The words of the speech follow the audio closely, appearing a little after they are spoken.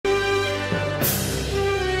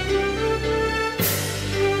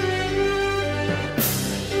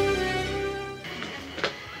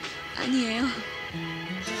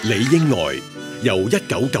李英愛由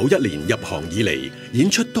1991年入行以嚟，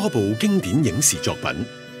演出多部經典影視作品，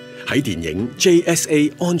喺電影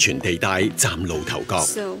JSA 安全地帶嶄露頭角。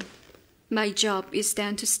So, my job is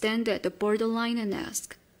then to stand at the borderline and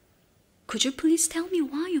ask, could you please tell me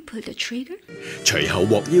why you pulled the trigger? 隨後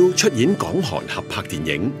獲邀出演港韓合拍電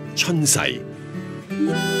影《春逝》。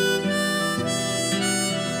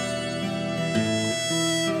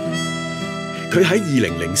佢喺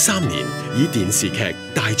2003年以電視劇《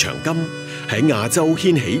大長今》喺亞洲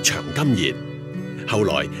掀起長今熱，後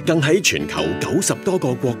來更喺全球90多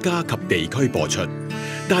個國家及地區播出，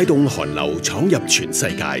帶動韓流闖入全世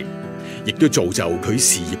界，亦都造就佢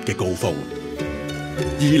事業嘅高峰。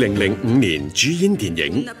2005年主演電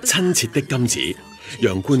影《親切的金子》，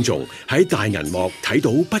讓觀眾喺大銀幕睇到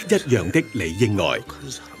不一樣的李英愛，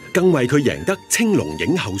更為佢贏得青龍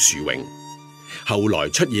影后殊榮。後來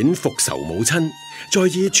出演《復仇母親》，再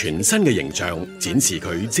以全新嘅形象展示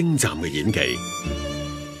佢精湛嘅演技。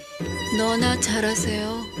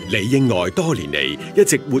李英愛多年嚟一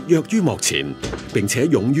直活躍於幕前，並且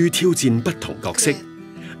勇於挑戰不同角色，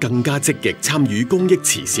更加積極參與公益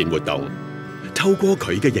慈善活動。透過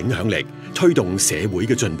佢嘅影響力，推動社會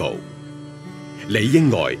嘅進步。李英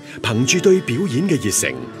愛憑住對表演嘅熱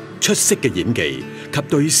誠、出色嘅演技及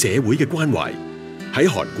對社會嘅關懷，喺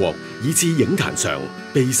韓國以至影壇上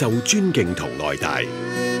備受尊敬同愛戴。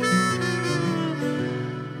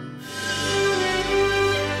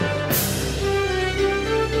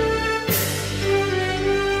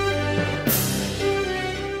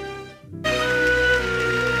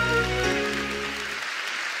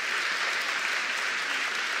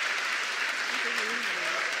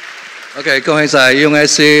OK， 恭喜晒LeeYoungAe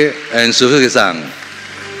師和叔叔上。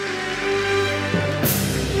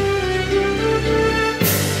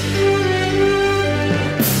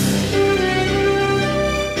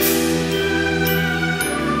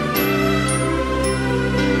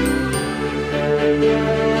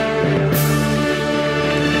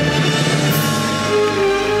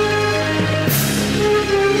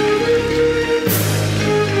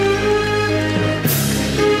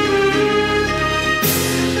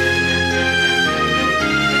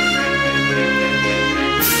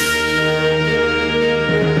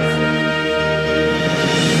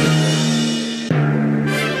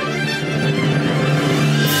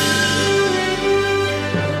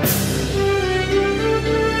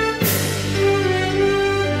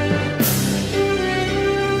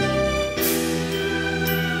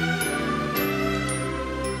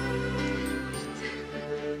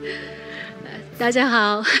大家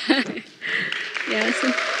好。Yes.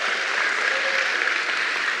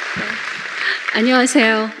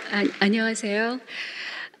 안녕하세요. 안녕하세요.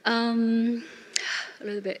 A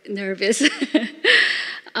little bit nervous.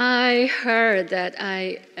 I heard that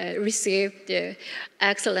I received the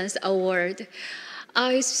Excellence Award.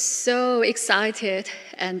 I'm so excited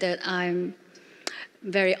and that I'm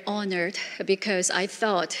very honored because I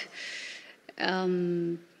thought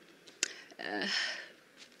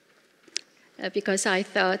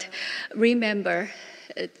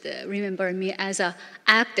remember me as an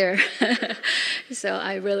actor. So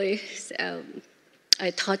I really,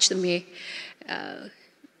 it touched me.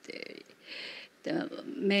 The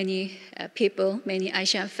many people, many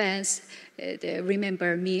Asian fans, they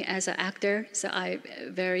remember me as an actor. So I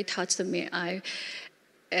very touched me. I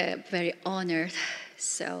very honored.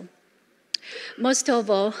 So. Most of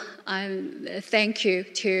all, thank you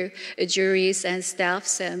to juries and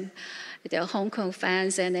staffs and the Hong Kong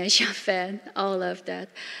fans and Asian fans, all of that.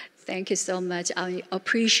 Thank you so much. I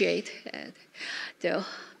appreciate it.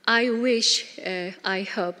 I wish, I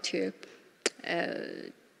hope to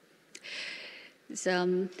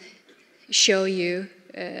show you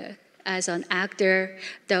as an actor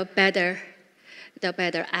the better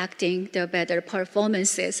acting, the better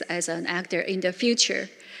performances as an actor in the future.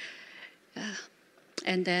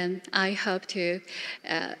 And then I hope to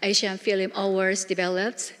Asian Film Awards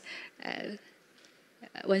develops.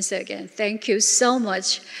 Once again, thank you so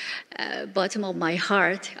much. Bottom of my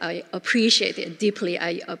heart, I appreciate it deeply.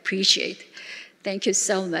 I appreciate. Thank you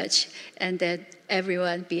so much, and that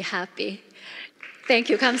everyone be happy. Thank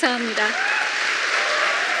you. 감사합니다.